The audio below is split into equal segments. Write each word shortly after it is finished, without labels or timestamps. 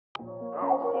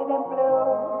and blue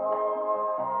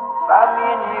for me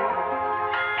and you.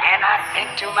 And I think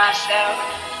to myself,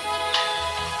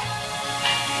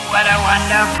 what a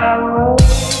wonderful world.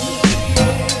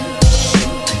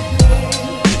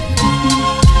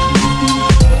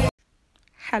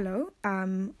 Hello,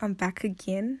 I'm back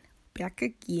again.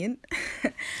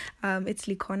 It's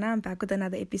Likona. I'm back with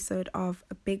another episode of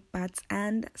Big Butts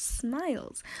and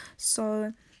Smiles.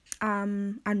 So,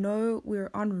 I know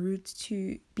we're en route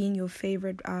to being your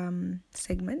favorite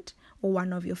segment, or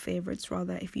one of your favorites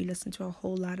rather, if you listen to a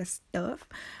whole lot of stuff.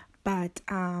 But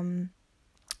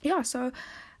yeah. So,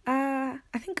 I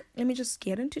think let me just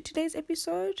get into today's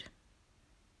episode.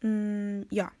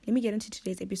 Let me get into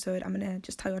today's episode. I'm gonna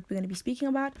just tell you what we're gonna be speaking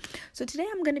about. So today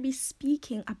I'm gonna be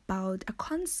speaking about a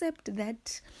concept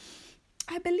that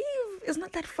I believe is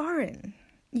not that foreign.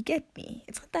 You get me?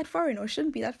 It's not that foreign, or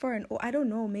shouldn't be that foreign, or I don't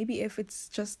know, maybe if it's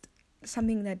just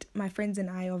something that my friends and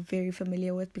I are very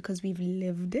familiar with because we've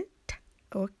lived it.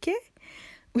 Okay?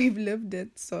 We've lived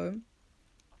it, so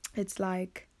it's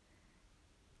like,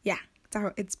 yeah.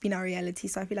 It's been our reality,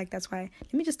 so I feel like that's why.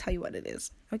 Let me just tell you what it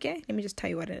is, okay? Let me just tell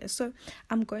you what it is. So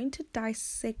I'm going to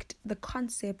dissect the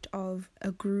concept of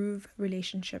a groove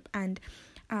relationship, and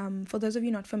for those of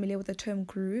you not familiar with the term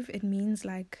groove, it means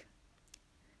like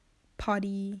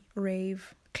party,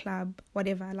 rave, club,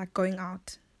 whatever, like going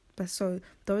out. But so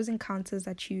those encounters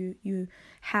that you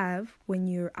have when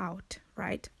you're out,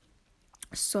 right?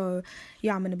 So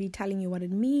yeah, I'm gonna be telling you what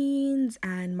it means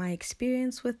and my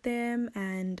experience with them,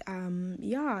 and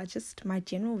just my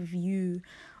general view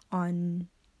on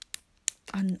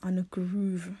a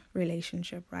groove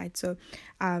relationship, right? So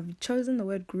I've chosen the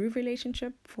word groove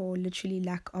relationship for literally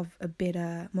lack of a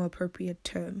better, more appropriate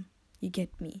term. You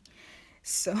get me?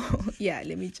 So yeah,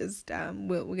 let me just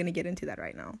we're gonna get into that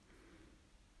right now.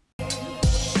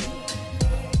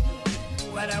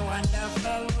 What a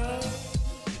wonderful world.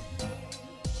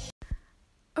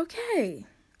 Okay,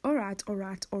 all right.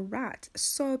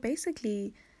 So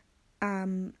basically,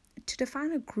 to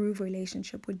define a groove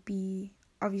relationship would be,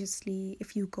 obviously,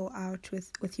 if you go out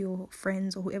with your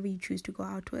friends or whoever you choose to go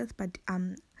out with, but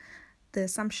the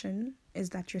assumption is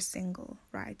that you're single,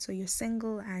 right? So you're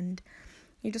single and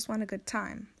you just want a good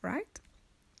time, right?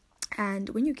 And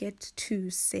when you get to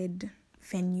said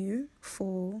venue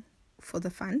for the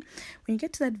fun, when you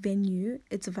get to that venue,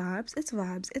 it's vibes,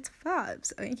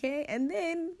 okay? And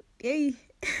then yay.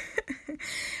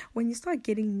 When you start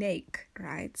getting naked,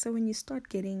 right? So when you start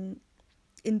getting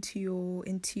into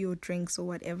your drinks or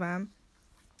whatever,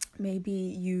 maybe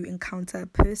you encounter a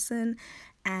person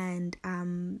and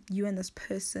you and this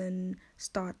person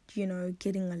start,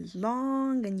 getting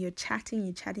along, and you're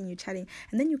chatting, and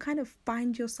then you kind of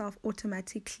find yourself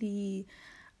automatically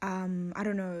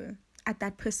at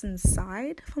that person's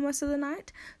side for most of the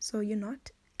night. So you're not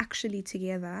actually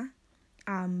together,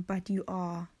 but you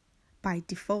are by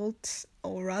default,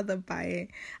 or rather by,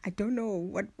 I don't know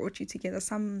what brought you together.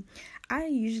 I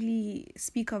usually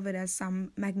speak of it as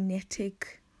some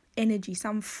magnetic energy,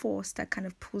 some force that kind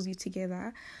of pulls you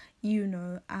together, now you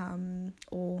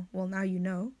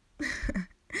know.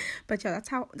 But yeah,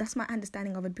 that's my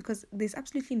understanding of it, because there's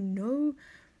absolutely no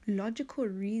logical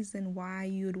reason why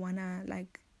you'd wanna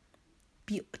like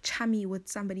be chummy with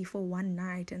somebody for one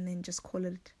night and then just call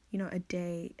it, a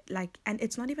day. Like, and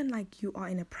it's not even like you are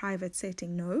in a private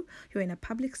setting. No, you're in a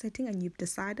public setting, and you've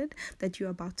decided that you're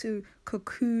about to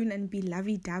cocoon and be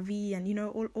lovey-dovey and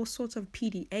all sorts of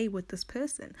PDA with this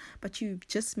person, but you've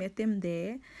just met them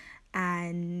there,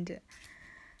 and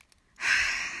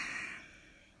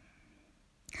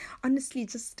honestly,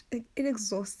 just it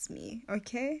exhausts me.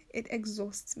 Okay, it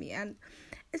exhausts me, and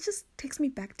it just takes me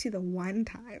back to the one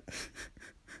time.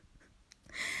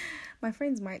 My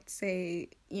friends might say,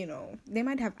 they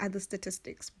might have other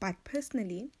statistics, but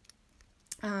personally,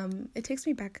 it takes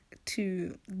me back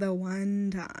to the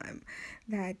one time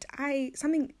that I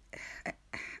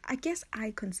guess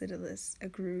I consider this a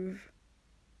groove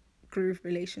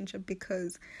relationship,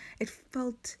 because it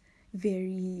felt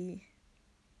very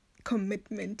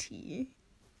commitment-y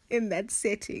in that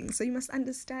setting. So you must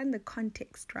understand the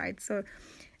context, right? So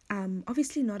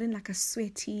obviously not in like a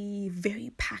sweaty, very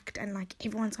packed, and like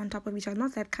everyone's on top of each other,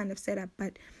 not that kind of setup,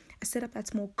 but a setup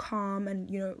that's more calm, and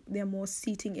there are more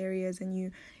seating areas,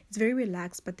 and it's very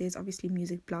relaxed, but there's obviously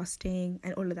music blasting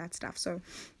and all of that stuff. So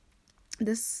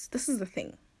this is the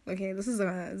thing, okay? This is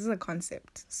a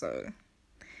concept. So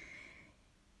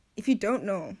if you don't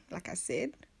know, like I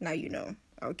said, now you know,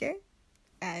 okay?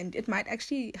 And it might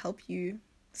actually help you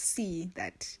see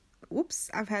that, oops,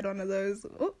 I've had one of those,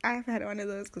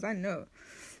 because I know.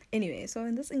 Anyway, so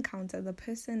in this encounter, I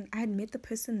had met the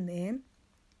person there,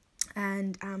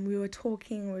 And we were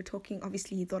talking.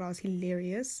 Obviously, he thought I was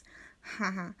hilarious.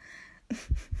 Haha.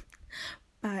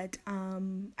 But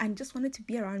and just wanted to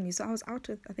be around me. So I was out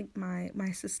with, I think, my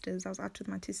sisters. I was out with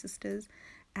my two sisters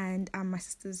and my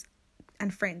sisters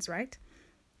and friends, right?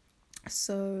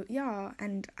 So yeah,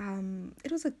 and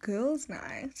it was a girls'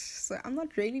 night. So I'm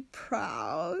not really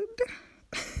proud.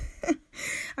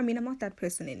 I mean, I'm not that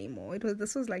person anymore.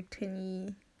 This was like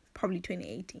probably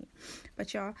 2018.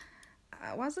 But yeah,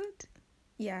 was it?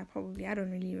 Yeah, probably. I don't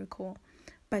really recall.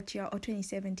 But yeah, or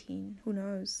 2017. Who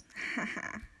knows?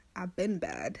 I've been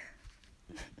bad.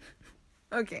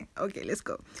 Okay, let's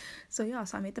go. So yeah,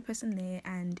 so I met the person there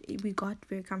and we got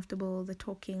very comfortable, the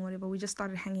talking, whatever. We just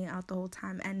started hanging out the whole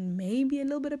time and maybe a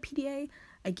little bit of PDA.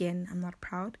 Again, I'm not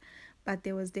proud, but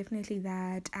there was definitely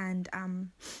that. And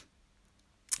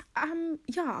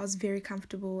yeah, I was very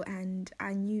comfortable and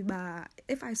I knew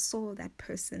if I saw that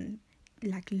person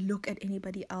like look at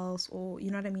anybody else, or you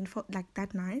know what I mean, for like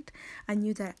that night, I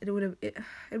knew that it would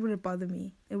have bothered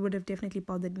me. It would have definitely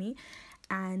bothered me.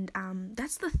 And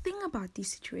that's the thing about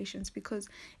these situations, because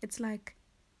it's like,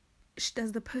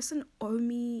 does the person owe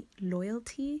me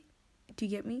loyalty? Do you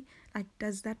get me? Like,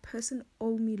 does that person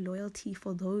owe me loyalty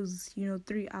for those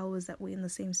 3 hours that we're in the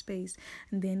same space?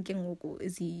 And then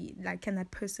is he like, can that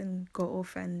person go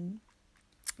off and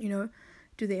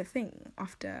do their thing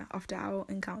after our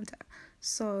encounter?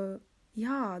 So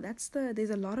yeah, there's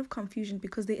a lot of confusion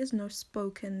because there is no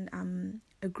spoken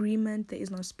agreement. There is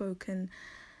no spoken,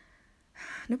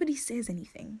 nobody says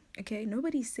anything. Okay,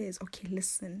 nobody says, okay,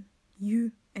 listen,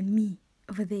 you and me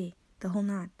over there the whole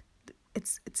night,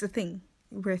 it's a thing,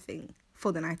 we're a thing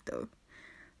for the night though,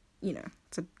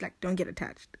 so like, don't get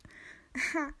attached.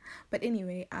 But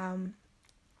anyway,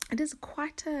 it is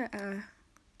quite a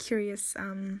curious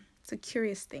it's a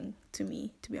curious thing to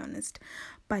me, to be honest.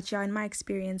 But yeah, in my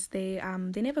experience, they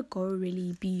never go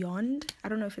really beyond. I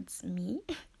don't know if it's me.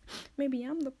 Maybe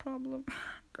I'm the problem.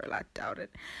 Girl, I doubt it.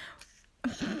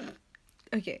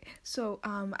 Okay, so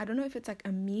I don't know if it's like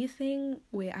a me thing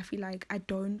where I feel like I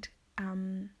don't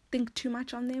think too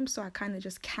much on them, so I kind of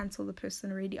just cancel the person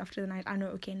already after the night. I know,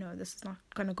 okay, no, this is not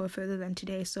gonna go further than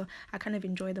today, so I kind of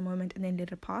enjoy the moment and then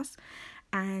let it pass.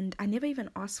 And I never even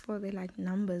ask for their like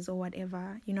numbers or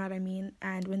whatever, you know what I mean?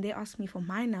 And when they ask me for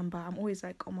my number, I'm always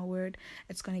like, oh my word,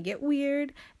 it's gonna get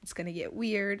weird,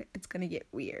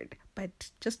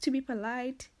 but just to be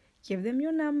polite, give them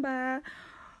your number.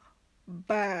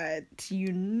 But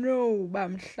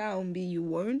bamhlawumbi, you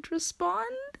won't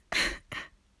respond.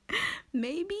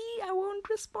 Maybe I won't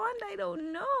respond, I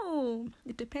don't know.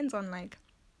 It depends on like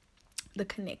the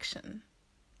connection.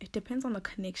 It depends on the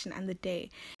connection and the day.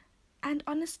 And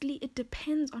honestly, it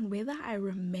depends on whether I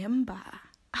remember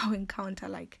our encounter.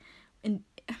 Like,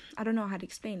 I don't know how to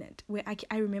explain it. Where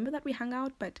I remember that we hung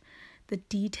out, but the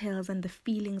details and the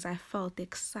feelings I felt, the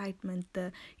excitement,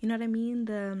 you know what I mean,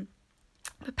 the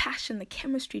passion, the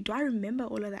chemistry, do I remember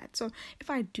all of that? So if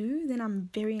I do, then I'm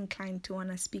very inclined to want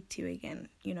to speak to you again,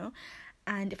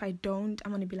 and if I don't,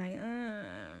 I'm going to be like,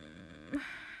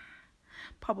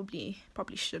 probably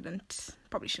shouldn't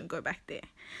go back there.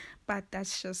 But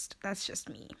that's just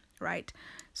me, right?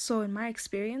 So in my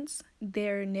experience,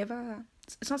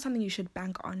 it's not something you should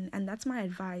bank on, and that's my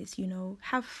advice.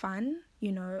 Have fun,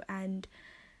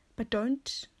 but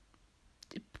don't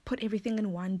put everything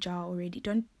in one jar already.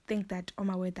 Don't think that, oh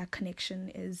my word, that connection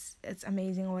it's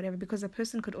amazing or whatever, because a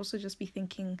person could also just be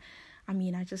thinking, I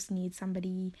mean, I just need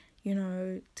somebody,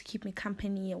 to keep me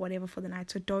company or whatever for the night.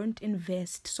 So don't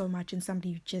invest so much in somebody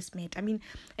you just met. I mean,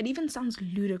 it even sounds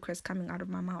ludicrous coming out of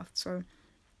my mouth. So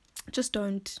just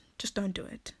don't do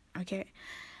it, okay?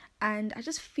 And I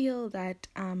just feel that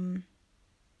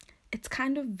it's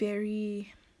kind of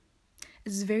very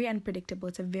unpredictable.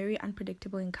 It's a very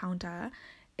unpredictable encounter.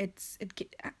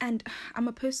 And I'm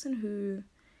a person who,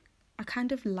 I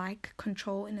kind of like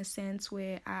control in a sense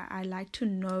where I like to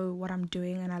know what I'm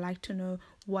doing and I like to know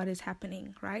what is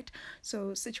happening, right?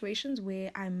 So situations where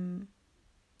I'm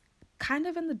kind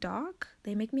of in the dark,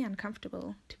 they make me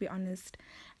uncomfortable, to be honest.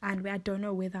 And where I don't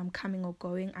know whether I'm coming or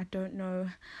going, I don't know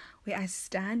where I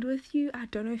stand with you. I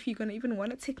don't know if you're gonna even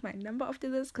want to take my number after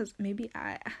this, because maybe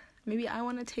I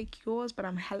want to take yours, but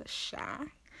I'm hella shy,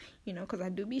 because I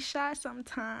do be shy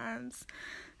sometimes.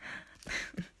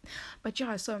 But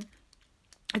yeah, so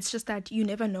it's just that you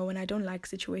never know, and I don't like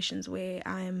situations where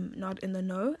I'm not in the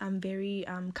know. I'm very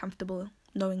comfortable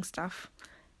knowing stuff,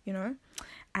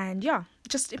 and yeah,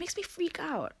 just it makes me freak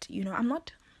out. I'm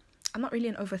not really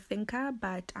an overthinker,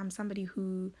 but I'm somebody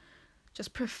who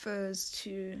just prefers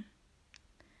to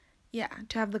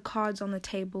have the cards on the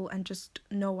table and just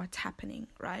know what's happening,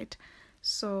 right?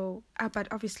 So, but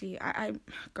obviously,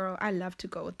 girl, I love to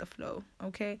go with the flow,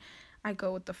 okay? I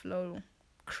go with the flow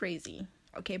crazy,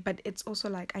 okay? But it's also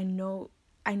like, I know,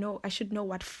 I should know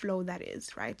what flow that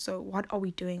is, right? So, what are we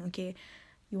doing, okay?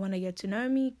 You want to get to know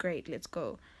me? Great, let's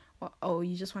go. Or, oh,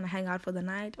 you just want to hang out for the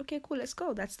night? Okay, cool, let's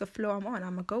go. That's the flow I'm on.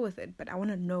 I'm going to go with it, but I want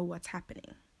to know what's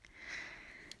happening.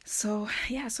 So,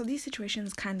 yeah, so these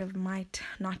situations kind of might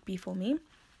not be for me.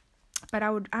 But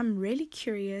I'm really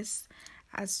curious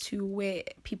as to where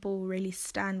people really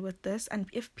stand with this, and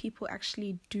if people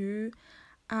actually do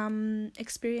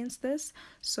experience this.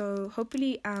 So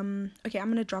hopefully okay, I'm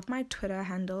gonna drop my Twitter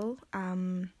handle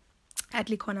at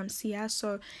Likonamsia.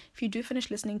 So if you do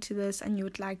finish listening to this and you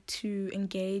would like to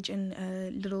engage in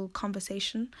a little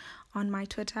conversation on my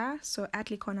Twitter, so at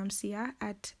Likonamsia,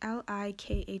 at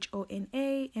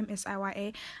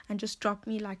LIKHONAMSIYA, and just drop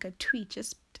me like a tweet,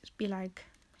 just be like,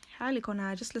 hi Likona,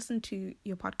 I just listened to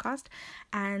your podcast,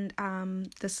 and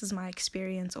this is my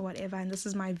experience or whatever, and this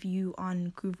is my view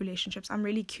on groove relationships. I'm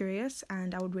really curious,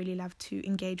 and I would really love to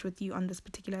engage with you on this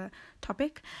particular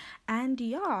topic. And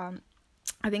yeah,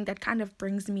 I think that kind of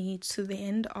brings me to the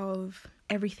end of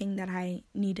everything that I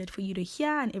needed for you to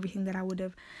hear and everything that I would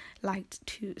have liked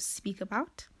to speak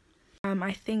about.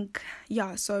 I think,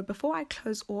 yeah, so before I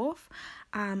close off,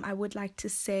 I would like to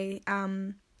say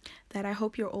that I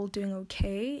hope you're all doing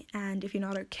okay, and if you're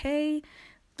not okay,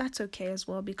 that's okay as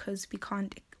well, because we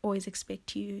can't always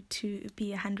expect you to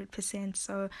be 100%.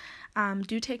 So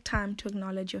do take time to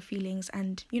acknowledge your feelings,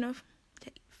 and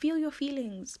feel your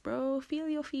feelings, bro. Feel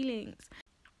your feelings.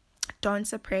 Don't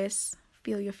suppress.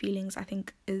 Feel your feelings, I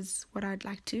think, is what I'd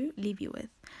like to leave you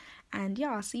with. And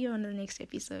yeah, I'll see you on the next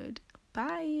episode.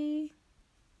 Bye.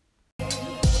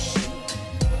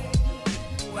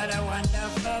 What a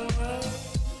wonderful world.